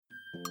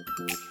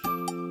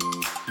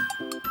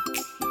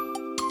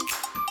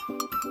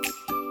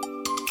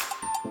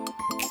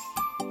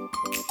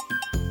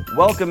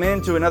Welcome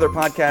into another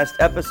podcast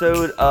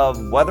episode of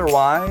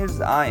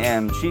Weatherwise. I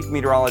am Chief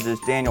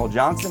Meteorologist Daniel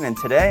Johnson, and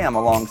today I'm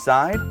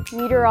alongside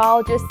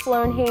meteorologist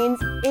Sloan Haynes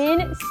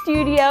in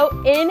studio,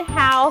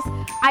 in-house.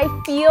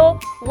 I feel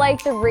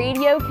like the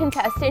radio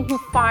contestant who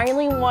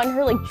finally won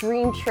her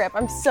dream trip.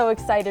 I'm so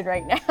excited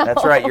right now.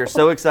 That's right. You're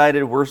so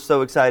excited. We're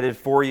so excited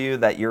for you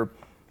that you're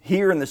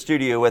here in the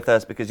studio with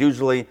us, because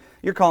usually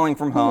you're calling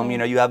from home. You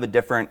know, you have a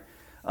different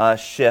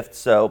shift,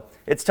 so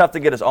it's tough to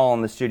get us all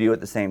in the studio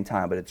at the same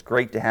time, but it's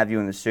great to have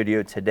you in the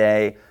studio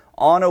today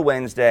on a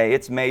Wednesday.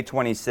 It's May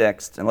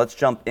 26th, and let's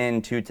jump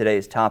into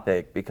today's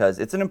topic because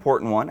it's an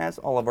important one, as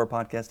all of our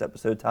podcast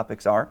episode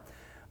topics are.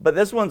 But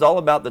this one's all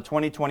about the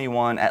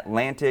 2021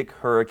 Atlantic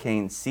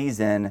hurricane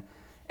season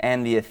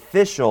and the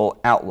official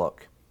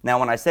outlook.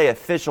 Now, when I say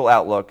official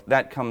outlook,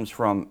 that comes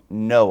from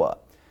NOAA.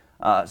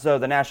 So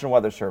the National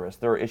Weather Service,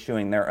 they're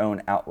issuing their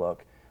own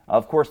outlook.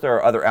 Of course, there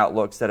are other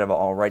outlooks that have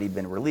already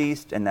been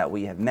released and that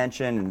we have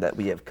mentioned and that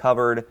we have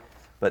covered.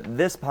 But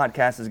this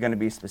podcast is going to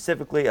be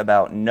specifically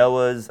about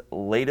NOAA's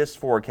latest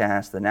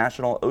forecast, the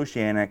National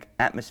Oceanic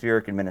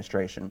Atmospheric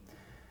Administration.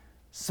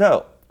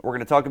 So we're going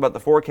to talk about the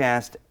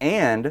forecast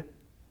and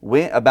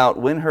about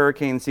when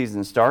hurricane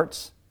season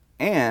starts.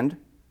 And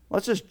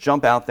let's just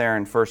jump out there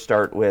and first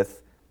start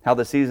with how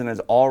the season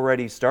has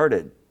already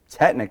started,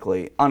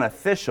 technically,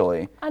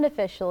 unofficially.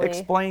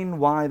 Explain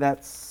why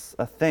that's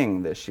a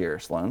thing this year,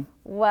 Sloan.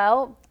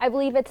 Well, I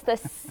believe it's the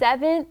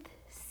seventh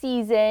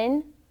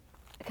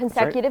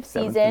consecutive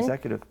season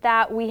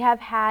that we have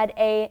had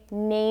a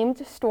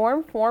named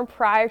storm form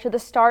prior to the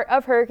start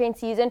of hurricane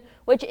season,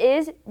 which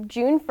is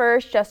June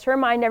 1st. Just to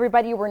remind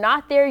everybody, we're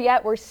not there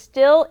yet. We're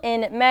still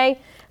in May,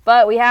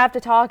 but we have to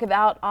talk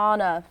about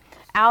Ana.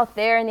 Out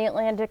there in the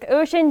Atlantic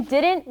Ocean,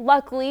 didn't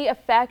luckily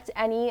affect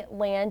any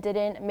land,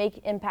 didn't make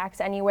impacts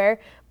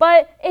anywhere,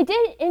 but it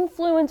did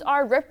influence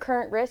our rip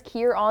current risk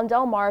here on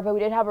Delmarva.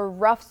 We did have a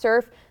rough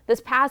surf this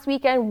past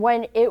weekend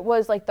when it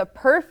was like the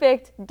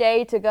perfect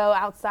day to go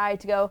outside,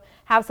 to go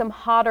have some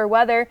hotter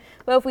weather.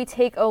 But if we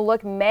take a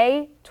look,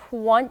 May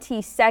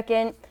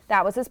 22nd,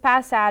 that was this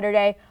past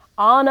Saturday,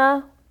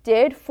 Ana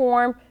did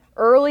form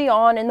early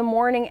on in the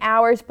morning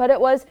hours, but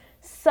it was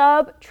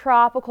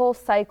subtropical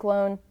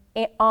cyclone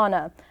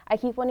Ana. I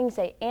keep wanting to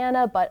say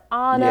Anna, but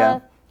Ana. Yeah.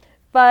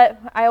 But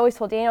I always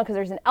told Daniel, because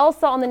there's an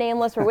Elsa on the name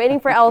list, we're waiting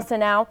for Elsa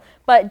now,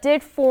 but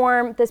did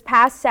form this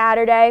past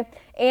Saturday.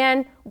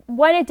 And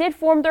when it did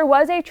form, there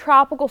was a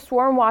tropical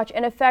storm watch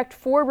in effect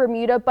for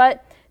Bermuda,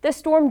 but the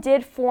storm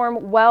did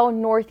form well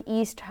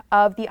northeast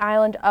of the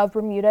island of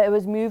Bermuda. It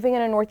was moving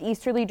in a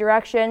northeasterly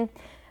direction.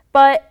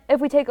 But if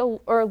we take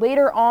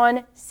later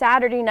on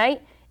Saturday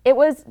night, it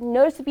was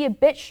noticed to be a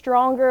bit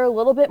stronger, a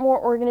little bit more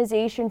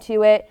organization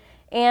to it.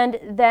 And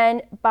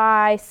then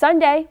by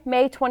Sunday,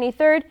 May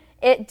 23rd,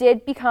 it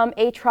did become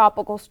a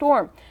tropical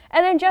storm.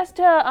 And then just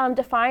to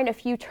define a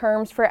few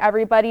terms for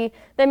everybody,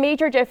 the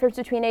major difference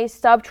between a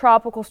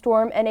subtropical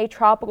storm and a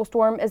tropical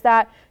storm is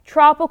that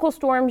tropical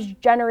storms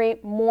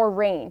generate more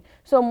rain.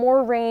 So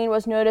more rain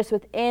was noticed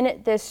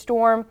within this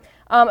storm.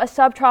 A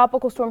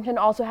subtropical storm can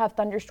also have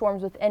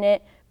thunderstorms within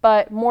it,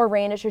 but more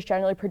rain is just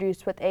generally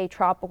produced with a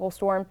tropical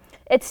storm.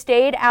 It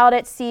stayed out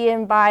at sea,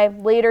 and by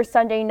later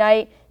Sunday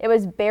night, it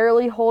was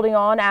barely holding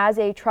on as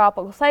a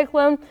tropical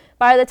cyclone.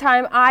 By the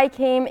time I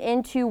came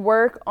into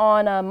work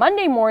on a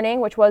Monday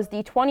morning, which was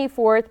the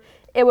 24th,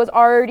 it was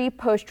already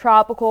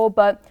post-tropical,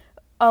 but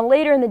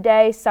later in the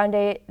day,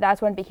 Sunday,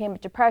 that's when it became a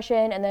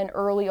depression, and then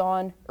early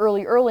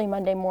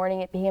Monday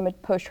morning, it became a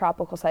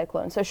post-tropical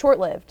cyclone. So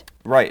short-lived.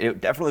 Right, it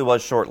definitely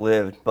was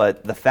short-lived,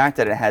 but the fact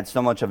that it had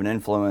so much of an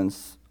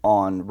influence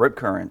on rip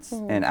currents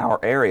in our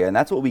area, and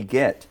that's what we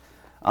get.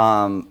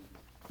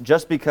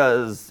 Just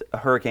because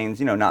hurricanes,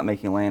 not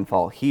making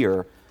landfall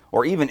here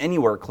or even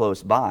anywhere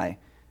close by,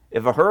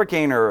 if a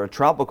hurricane or a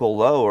tropical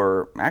low,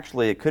 or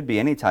actually it could be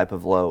any type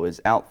of low, is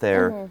out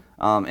there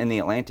in the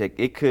Atlantic,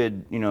 it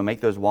could,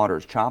 make those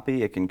waters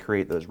choppy. It can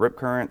create those rip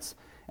currents.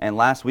 And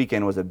last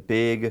weekend was a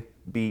big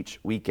beach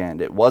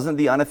weekend. It wasn't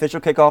the unofficial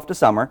kickoff to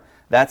summer.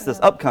 That's this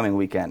upcoming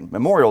weekend,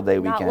 Memorial Day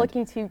weekend. Not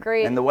looking too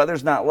great. And the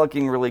weather's not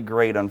looking really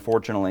great,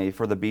 unfortunately,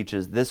 for the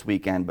beaches this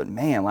weekend. But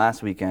man,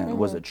 last weekend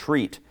was a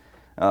treat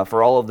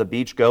for all of the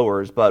beach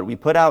goers. But we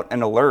put out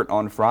an alert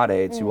on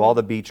Friday to all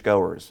the beach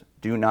goers: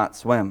 do not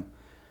swim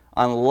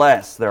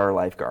unless there are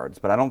lifeguards.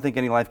 But I don't think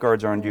any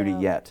lifeguards are on duty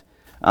yet.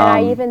 And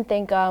I even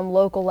think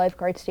local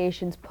lifeguard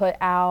stations put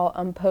out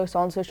posts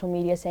on social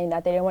media saying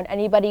that they didn't want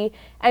anybody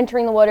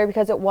entering the water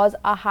because it was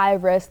a high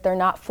risk. They're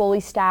not fully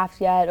staffed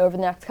yet. Over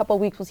the next couple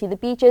of weeks, we'll see the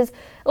beaches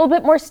a little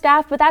bit more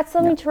staffed. But that's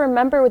something to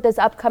remember with this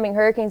upcoming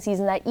hurricane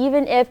season, that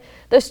even if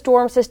the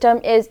storm system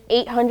is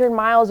 800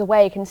 miles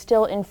away, it can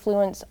still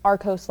influence our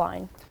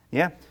coastline.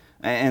 Yeah,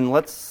 and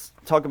let's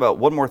talk about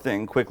one more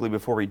thing quickly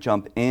before we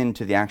jump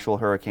into the actual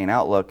hurricane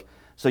outlook.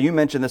 So you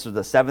mentioned this was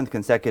the 7th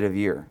consecutive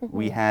year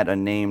we had a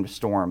named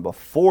storm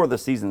before the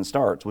season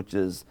starts, which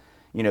is,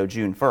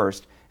 June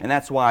 1st. And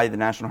that's why the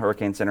National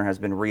Hurricane Center has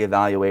been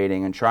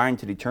reevaluating and trying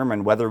to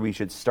determine whether we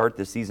should start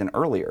the season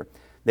earlier.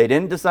 They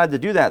didn't decide to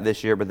do that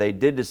this year, but they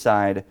did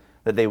decide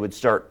that they would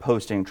start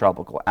posting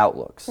tropical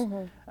outlooks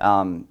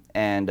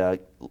and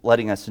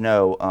letting us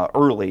know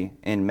early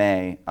in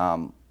May,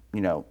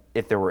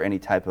 if there were any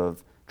type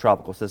of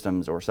tropical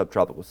systems or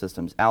subtropical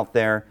systems out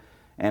there.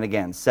 And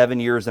again, 7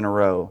 years in a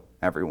row,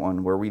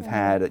 everyone, where we've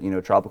had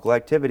tropical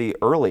activity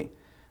early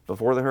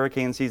before the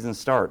hurricane season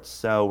starts.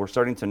 So we're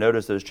starting to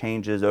notice those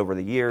changes over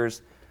the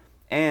years.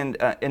 And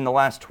in the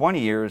last 20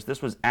 years,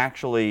 this was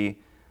actually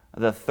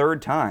the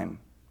third time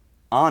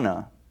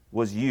Ana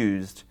was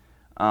used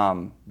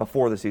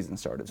before the season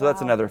started. So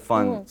that's another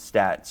fun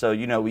stat. So,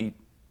 we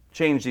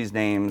change these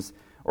names,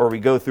 or we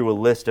go through a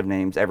list of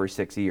names every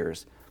 6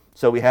 years.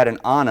 So we had an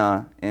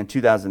Ana in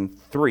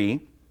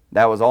 2003.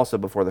 That was also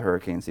before the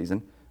hurricane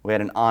season. We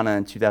had an Ana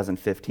in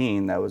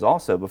 2015. That was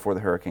also before the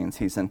hurricane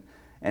season.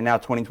 And now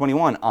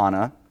 2021,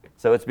 Ana.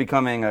 So it's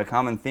becoming a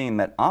common theme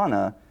that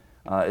Ana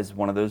is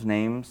one of those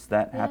names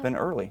that happen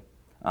early.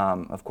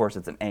 Of course,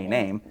 it's an A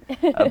name,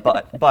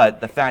 but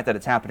the fact that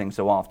it's happening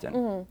so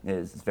often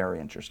is very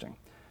interesting.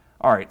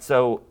 All right,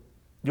 so do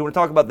you want to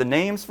talk about the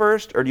names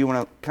first, or do you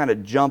want to kind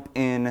of jump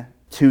in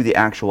to the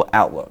actual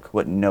outlook,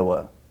 what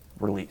NOAA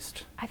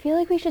released? I feel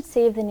like we should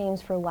save the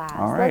names for last.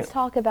 All right. Let's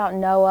talk about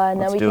NOAA, and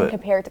Let's then we do can it.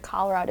 compare it to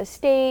Colorado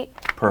State.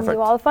 Perfect. And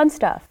do all the fun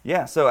stuff.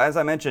 Yeah, so as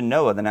I mentioned,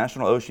 NOAA, the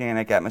National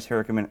Oceanic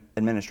Atmospheric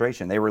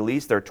Administration, they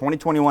released their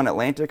 2021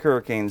 Atlantic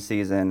hurricane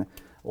season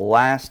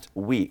last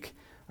week.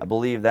 I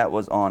believe that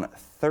was on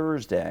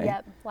Thursday.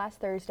 Yep,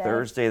 last Thursday.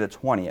 Thursday the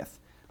 20th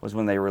was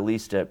when they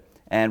released it.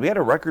 And we had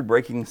a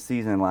record-breaking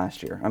season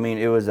last year. I mean,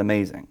 it was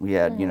amazing. We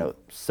had,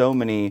 so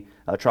many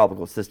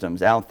tropical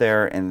systems out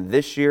there. And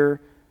this year,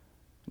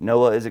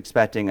 NOAA is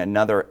expecting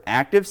another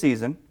active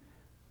season.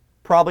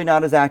 Probably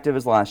not as active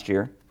as last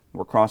year.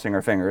 We're crossing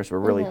our fingers. We're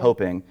really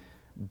hoping.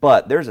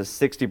 But there's a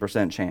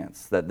 60%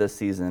 chance that this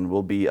season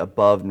will be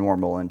above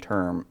normal in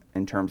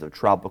terms of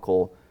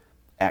tropical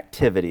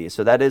activity.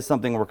 So that is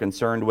something we're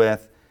concerned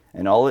with.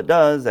 And all it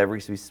does,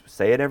 we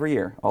say it every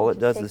year, all it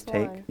does is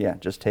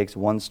just takes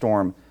one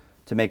storm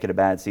to make it a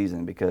bad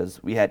season,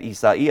 because we had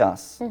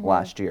Isaias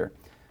last year.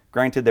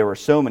 Granted, there were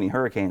so many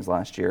hurricanes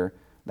last year.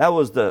 That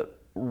was the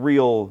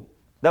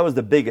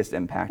biggest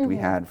impact we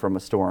had from a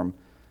storm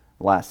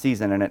last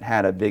season, and it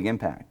had a big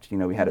impact.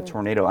 We had a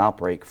tornado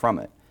outbreak from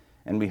it,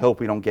 and we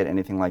hope we don't get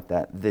anything like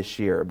that this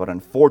year. But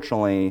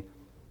unfortunately,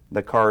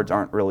 the cards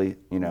aren't really,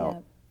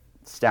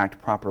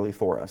 stacked properly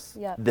for us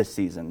this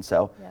season.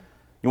 So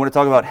you want to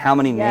talk about how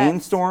many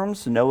named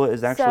storms NOAA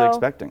is actually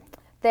expecting?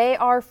 They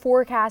are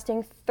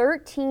forecasting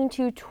 13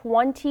 to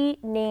 20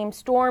 named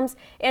storms.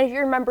 And if you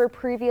remember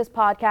previous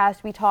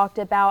podcast, we talked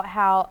about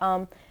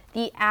how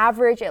the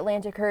average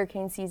Atlantic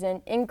hurricane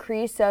season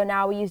increased. So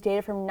now we use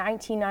data from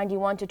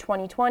 1991 to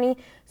 2020.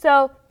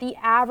 So the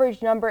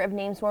average number of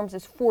named storms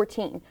is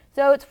 14.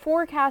 So it's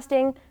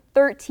forecasting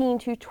 13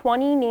 to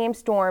 20 named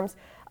storms.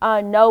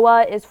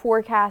 NOAA is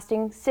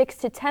forecasting 6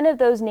 to 10 of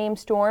those named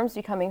storms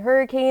becoming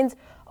hurricanes.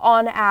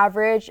 On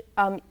average,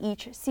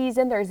 each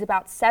season, there's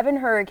about 7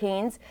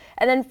 hurricanes.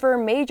 And then for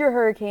major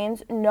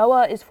hurricanes,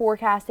 NOAA is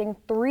forecasting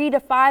 3 to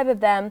 5 of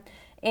them.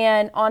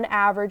 And on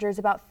average, there's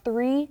about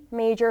 3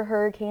 major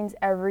hurricanes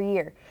every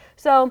year.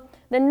 So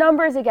the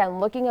numbers, again,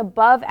 looking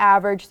above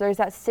average, there's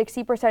that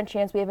 60%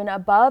 chance we have an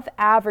above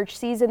average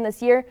season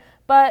this year.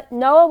 But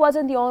NOAA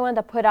wasn't the only one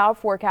that put out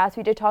forecasts.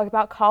 We did talk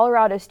about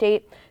Colorado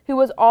State, who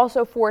was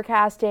also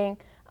forecasting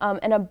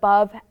an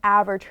above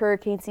average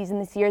hurricane season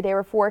this year. They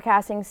were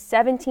forecasting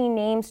 17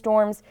 named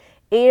storms,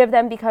 8 of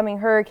them becoming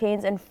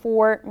hurricanes, and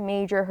 4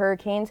 major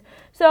hurricanes.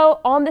 So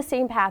on the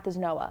same path as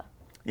NOAA.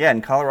 Yeah,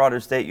 and Colorado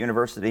State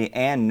University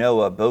and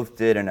NOAA both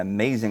did an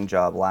amazing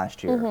job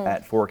last year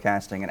at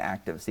forecasting an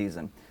active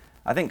season.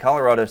 I think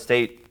Colorado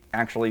State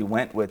actually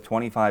went with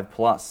 25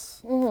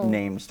 plus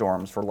named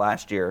storms for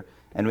last year,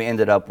 and we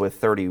ended up with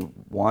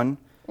 31.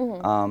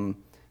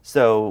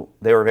 So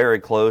they were very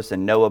close,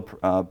 and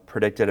NOAA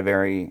predicted a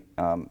very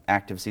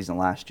active season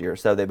last year.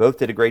 So they both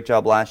did a great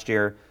job last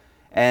year.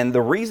 And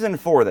the reason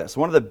for this,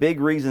 one of the big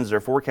reasons they're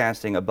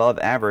forecasting above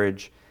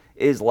average,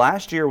 is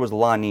last year was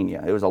La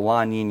Nina. It was a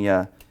La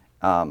Nina,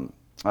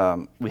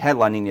 we had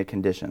La Nina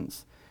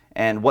conditions.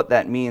 And what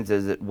that means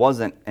is it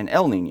wasn't an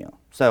El Nino.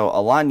 So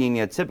a La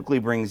Nina typically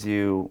brings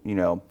you,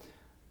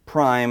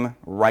 prime,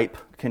 ripe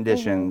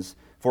conditions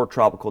for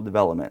tropical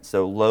development.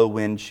 So low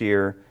wind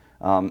shear,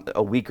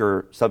 a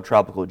weaker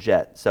subtropical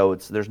jet. So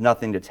there's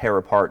nothing to tear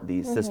apart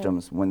these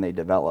systems when they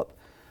develop.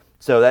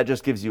 So that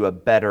just gives you a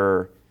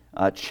better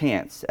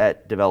chance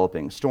at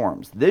developing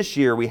storms. This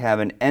year we have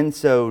an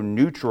ENSO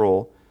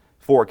neutral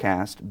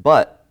forecast,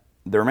 but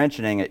they're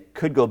mentioning it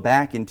could go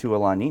back into a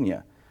La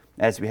Nina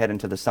as we head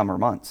into the summer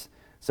months.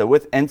 So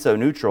with ENSO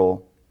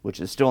neutral, which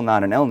is still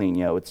not an El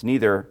Nino, it's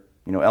neither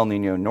El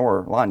Nino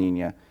nor La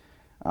Nina,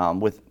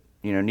 with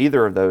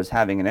neither of those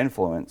having an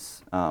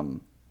influence.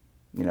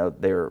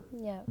 They're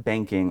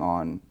banking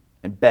on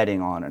and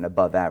betting on an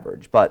above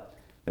average, but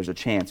there's a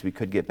chance we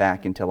could get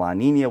back into La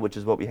Nina, which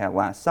is what we had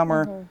last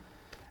summer.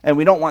 And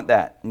we don't want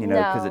that,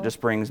 because No. it just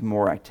brings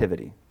more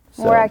activity.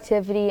 More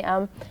activity.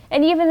 And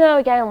even though,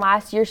 again,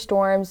 last year's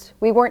storms,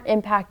 we weren't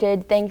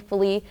impacted,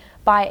 thankfully,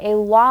 by a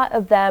lot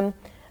of them,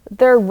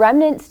 their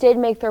remnants did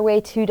make their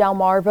way to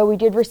Delmarva. We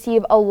did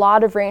receive a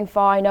lot of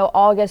rainfall. I know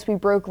August we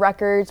broke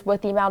records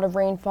with the amount of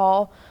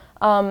rainfall.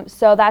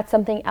 So that's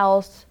something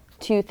else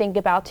to think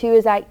about, too,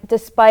 is that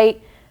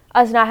despite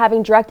us not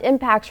having direct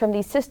impacts from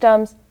these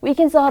systems, we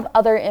can still have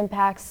other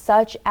impacts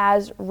such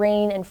as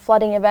rain and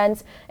flooding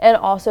events. And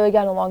also,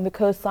 again, along the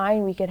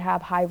coastline, we could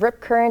have high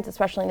rip currents,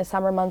 especially in the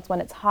summer months when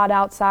it's hot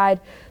outside.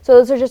 So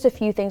those are just a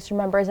few things to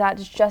remember, is that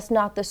it's just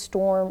not the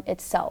storm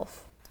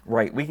itself.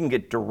 Right. We can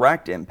get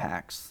direct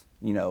impacts,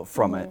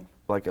 from it,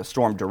 like a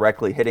storm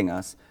directly hitting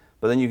us.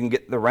 But then you can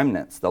get the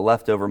remnants, the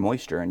leftover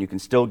moisture, and you can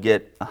still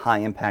get a high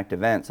impact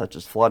event such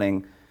as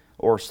flooding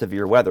or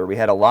severe weather. We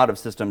had a lot of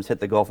systems hit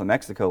the Gulf of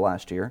Mexico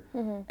last year,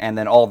 and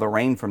then all the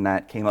rain from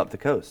that came up the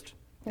coast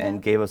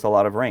and gave us a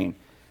lot of rain.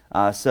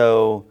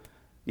 So,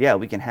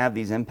 we can have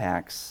these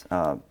impacts.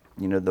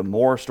 The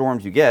more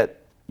storms you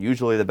get,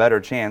 usually the better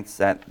chance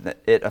that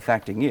it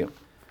affecting you.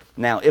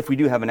 Now, if we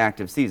do have an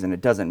active season,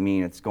 it doesn't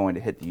mean it's going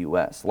to hit the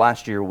U.S.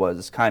 Last year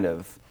was kind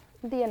of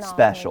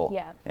special.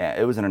 Yeah,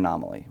 it was an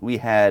anomaly. We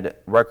had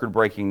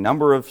record-breaking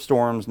number of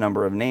storms,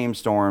 number of named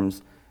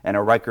storms, and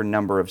a record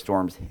number of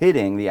storms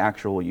hitting the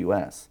actual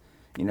U.S.,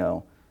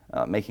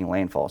 making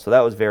landfall. So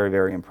that was very,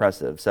 very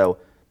impressive. So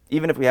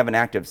even if we have an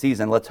active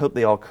season, let's hope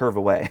they all curve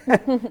away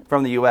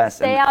from the U.S.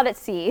 Stay out at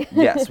sea.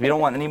 Yes, we don't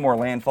want any more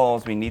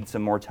landfalls. We need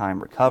some more time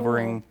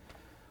recovering.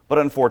 But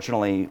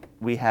unfortunately,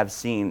 we have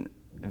seen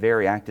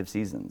very active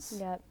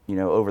seasons,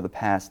 over the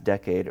past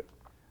decade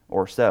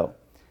or so.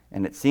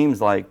 And it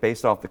seems like,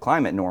 based off the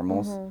climate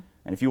normals,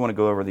 and if you want to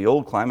go over the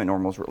old climate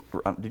normals,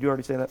 did you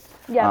already say that?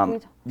 Yeah.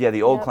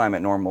 The old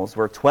climate normals,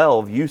 where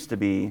 12 used to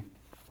be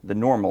the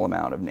normal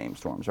amount of named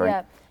storms, right?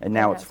 Yep. And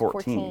now it's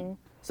 14.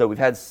 So we've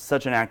had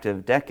such an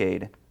active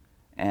decade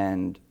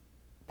and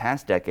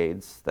past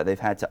decades that they've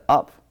had to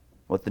up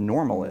what the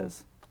normal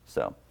is.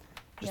 So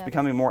just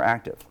becoming more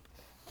active.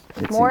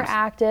 More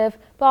active,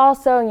 but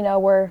also,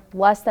 we're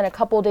less than a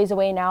couple of days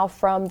away now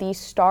from the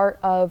start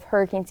of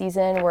hurricane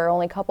season. We're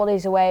only a couple of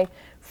days away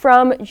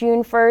from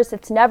June 1st.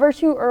 It's never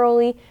too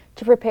early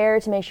to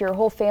prepare, to make sure your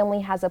whole family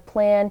has a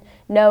plan,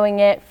 knowing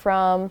it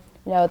from,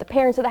 the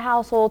parents of the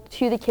household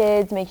to the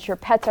kids, make sure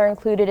pets are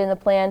included in the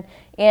plan.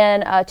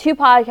 And 2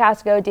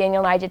 podcasts ago,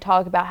 Daniel and I did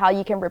talk about how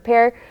you can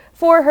prepare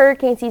for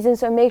hurricane season,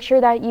 so make sure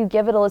that you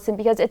give it a listen,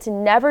 because it's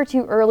never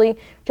too early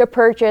to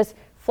purchase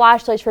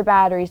flashlights for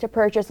batteries, to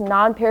purchase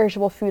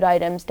non-perishable food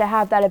items, to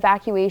have that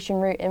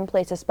evacuation route in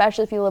place,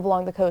 especially if you live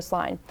along the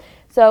coastline.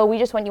 So we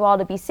just want you all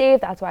to be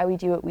safe. That's why we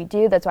do what we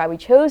do. That's why we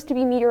chose to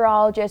be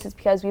meteorologists, is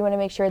because we want to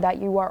make sure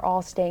that you are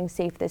all staying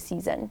safe this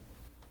season.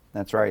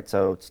 That's right.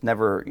 So it's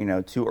never,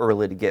 too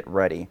early to get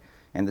ready.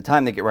 And the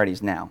time to get ready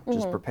is now.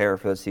 Just prepare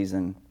for the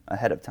season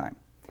ahead of time.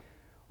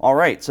 All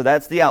right, so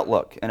that's the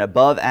outlook. An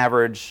above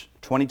average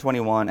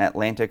 2021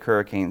 Atlantic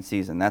hurricane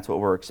season. That's what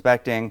we're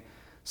expecting.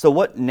 So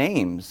what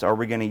names are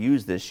we going to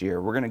use this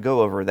year? We're going to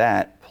go over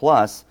that.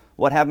 Plus,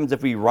 what happens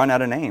if we run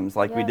out of names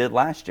like we did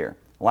last year?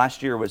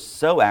 Last year was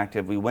so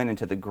active, we went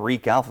into the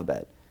Greek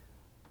alphabet.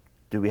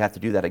 Do we have to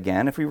do that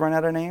again if we run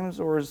out of names,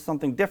 or is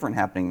something different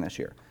happening this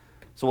year?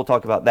 So we'll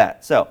talk about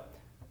that. So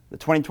the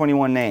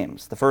 2021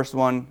 names. The first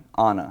one,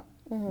 Anna.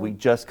 We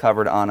just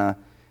covered Anna,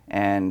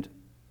 and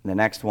the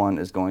next one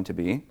is going to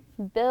be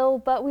Bill,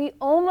 but we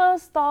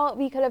almost thought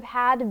we could have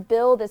had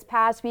Bill this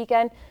past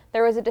weekend.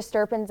 There was a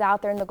disturbance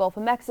out there in the Gulf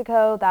of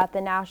Mexico that the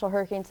National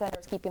Hurricane Center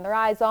is keeping their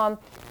eyes on.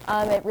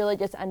 It really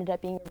just ended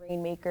up being a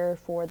rainmaker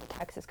for the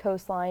Texas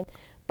coastline.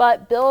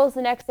 But Bill is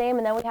the next name,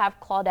 and then we have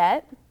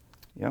Claudette.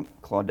 Yep,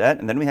 Claudette.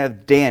 And then we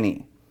have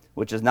Danny,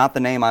 which is not the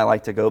name I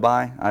like to go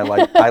by. I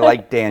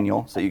like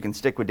Daniel, so you can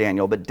stick with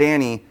Daniel. But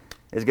Danny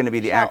is going to be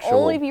the actual. I'll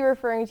only be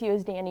referring to you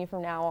as Danny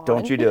from now on.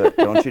 Don't you do it.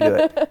 Don't you do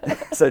it.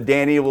 So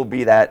Danny will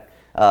be that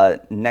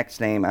next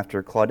name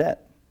after Claudette.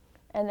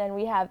 And then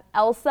we have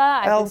Elsa.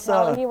 I've been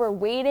telling you, we're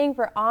waiting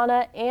for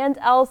Anna and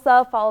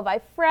Elsa, followed by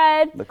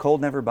Fred. The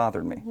cold never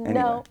bothered me. Anyway.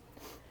 No.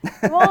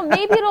 Well,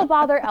 maybe it'll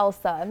bother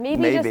Elsa.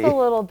 Maybe just a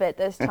little bit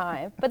this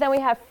time. But then we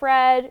have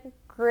Fred,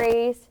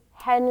 Grace,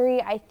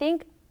 Henry, I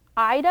think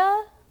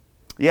Ida.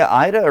 Yeah,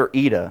 Ida or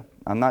Ida.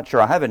 I'm not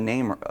sure. I have a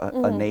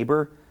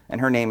neighbor,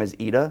 and her name is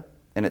Ida,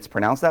 and it's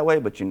pronounced that way,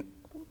 but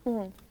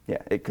yeah,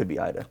 it could be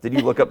Ida. Did you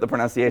look up the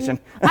pronunciation?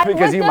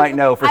 Because you might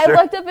know for sure.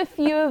 I looked up a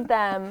few of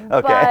them.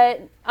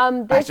 Okay.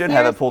 But I should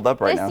have it pulled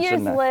up right now, This year's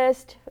shouldn't I?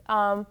 list,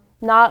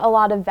 not a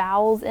lot of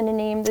vowels in a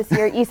name this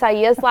year.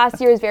 Isaias last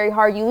year is very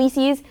hard.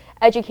 Ulysses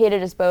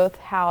educated us both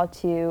how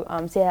to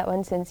say that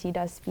one, since he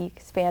does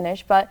speak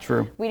Spanish. But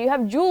True. We do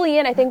have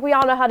Julian. I think we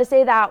all know how to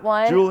say that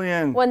one.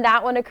 Julian. When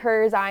that one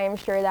occurs, I am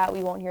sure that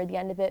we won't hear the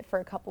end of it for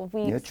a couple of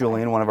weeks. Yeah,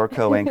 Julian, one of our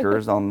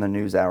co-anchors on the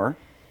NewsHour.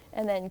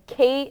 And then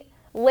Kate.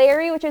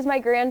 Larry, which is my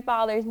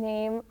grandfather's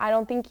name. I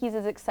don't think he's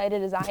as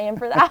excited as I am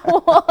for that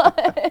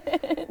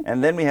one.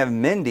 And then we have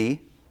Mindy,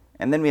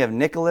 and then we have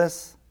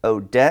Nicholas,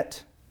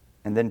 Odette,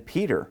 and then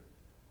Peter.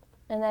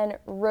 And then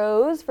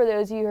Rose, for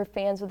those of you who are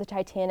fans of the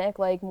Titanic,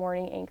 like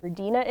morning anchor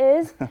Dina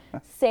is.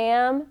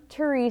 Sam,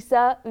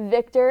 Teresa,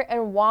 Victor,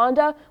 and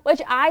Wanda,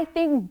 which I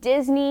think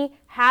Disney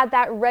had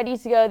that ready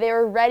to go. They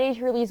were ready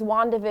to release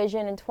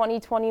WandaVision in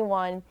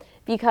 2021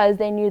 because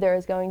they knew there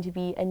was going to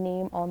be a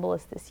name on the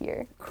list this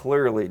year.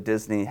 Clearly,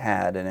 Disney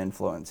had an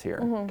influence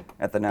here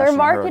at the National Their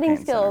marketing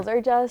Hurricane skills Center.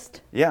 are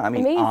just Yeah, I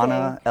mean, amazing.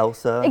 Anna,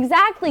 Elsa,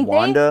 Exactly.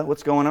 Wanda,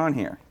 what's going on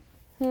here?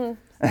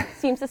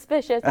 Seems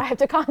suspicious. I have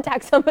to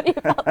contact somebody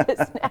about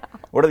this now.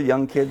 What do the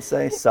young kids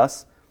say?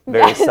 Sus?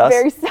 Very Yes, sus?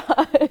 very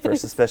sus. For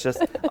suspicious?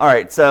 All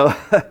right, so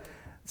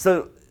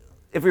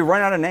if we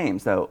run out of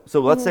names, though, so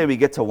let's say we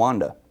get to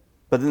Wanda,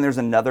 but then there's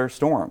another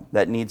storm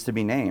that needs to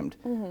be named.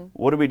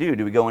 What do?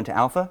 Do we go into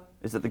alpha?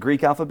 Is it the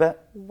Greek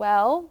alphabet?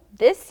 Well,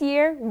 this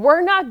year,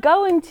 we're not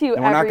going to,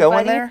 And we're not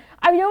going there?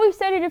 I know we've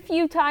said it a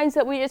few times,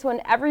 but we just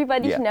want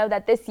everybody Yeah. to know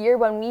that this year,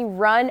 when we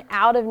run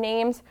out of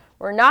names,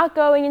 we're not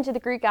going into the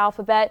Greek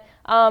alphabet.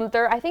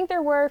 I think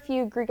there were a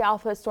few Greek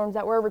alphabet storms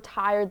that were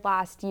retired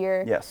last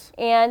year. Yes.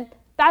 And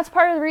that's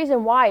part of the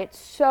reason why it's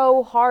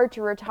so hard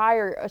to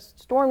retire a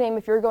storm name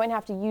if you're going to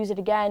have to use it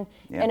again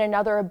in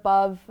another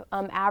above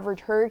average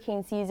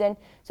hurricane season.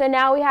 So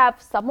now we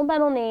have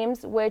supplemental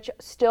names which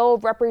still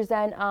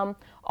represent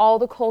all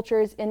the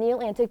cultures in the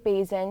Atlantic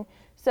Basin.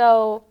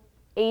 So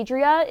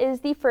Adria is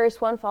the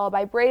first one, followed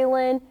by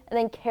Braylon, and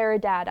then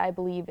Caridad, I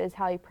believe, is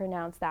how you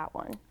pronounce that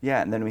one.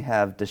 Yeah, and then we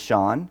have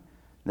Deshaun,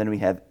 then we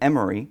have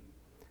Emery,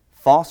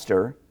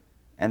 Foster,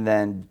 and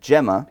then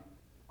Gemma,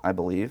 I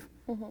believe,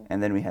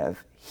 and then we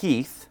have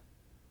Heath.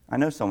 I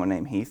know someone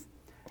named Heath.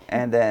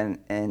 And then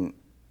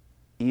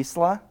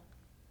Isla.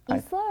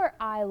 Isla or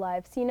Isla?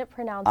 I've seen it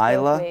pronounced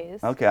Isla. both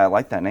ways. Okay, I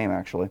like that name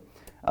actually.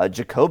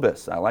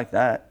 Jacobus, I like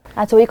that.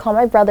 That's what we call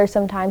my brother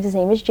sometimes. His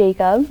name is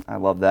Jacob. I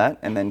love that.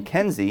 And then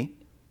Kenzie,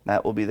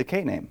 that will be the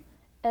K name.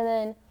 And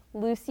then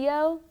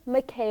Lucio,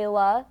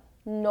 Michaela,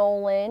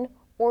 Nolan,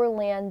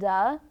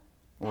 Orlando,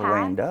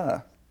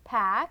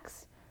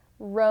 Pax,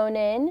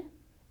 Ronan,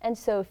 and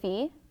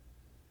Sophie.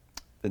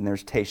 Then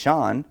there's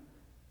Tayshawn,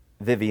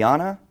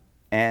 Viviana,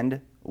 and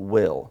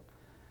Will.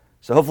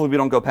 So hopefully we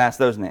don't go past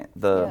those names,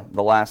 the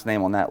last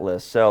name on that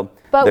list.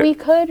 But we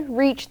could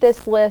reach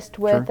this list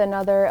with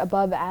another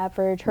above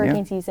average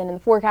hurricane season and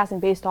the forecasting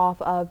based off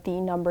of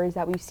the numbers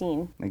that we've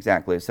seen.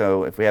 Exactly.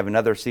 So if we have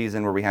another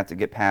season where we have to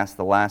get past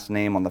the last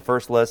name on the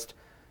first list,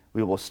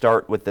 we will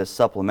start with this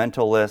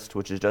supplemental list,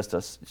 which is just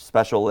a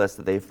special list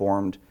that they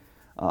formed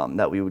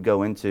that we would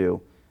go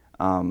into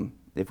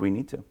if we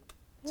need to.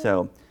 Yeah.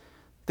 So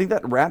I think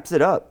that wraps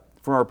it up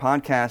for our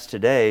podcast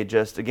today.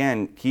 Just,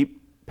 again, keep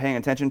paying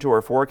attention to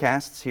our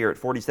forecasts here at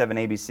 47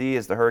 ABC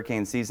as the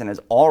hurricane season has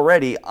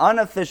already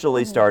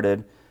unofficially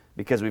started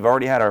because we've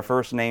already had our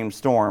first named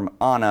storm,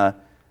 Anna.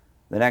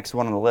 The next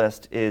one on the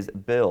list is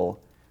Bill.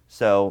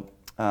 So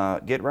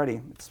get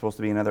ready. It's supposed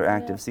to be another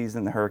active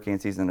season. The hurricane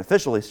season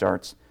officially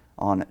starts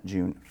on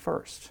June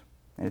 1st.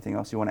 Anything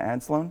else you want to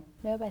add, Sloan?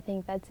 Nope, I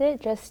think that's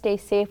it. Just stay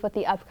safe with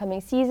the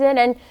upcoming season.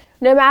 And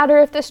no matter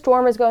if the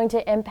storm is going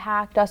to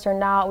impact us or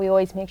not, we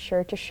always make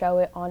sure to show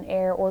it on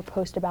air or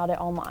post about it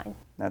online.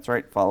 That's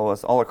right. Follow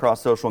us all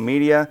across social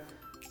media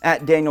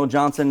at Daniel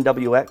Johnson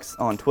WX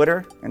on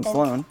Twitter and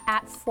Sloan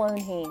at Sloan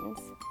Haynes.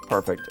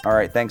 Perfect. All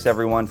right. Thanks,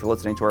 everyone, for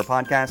listening to our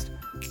podcast.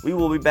 We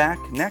will be back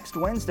next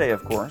Wednesday,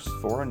 of course,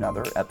 for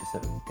another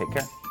episode. Take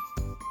care.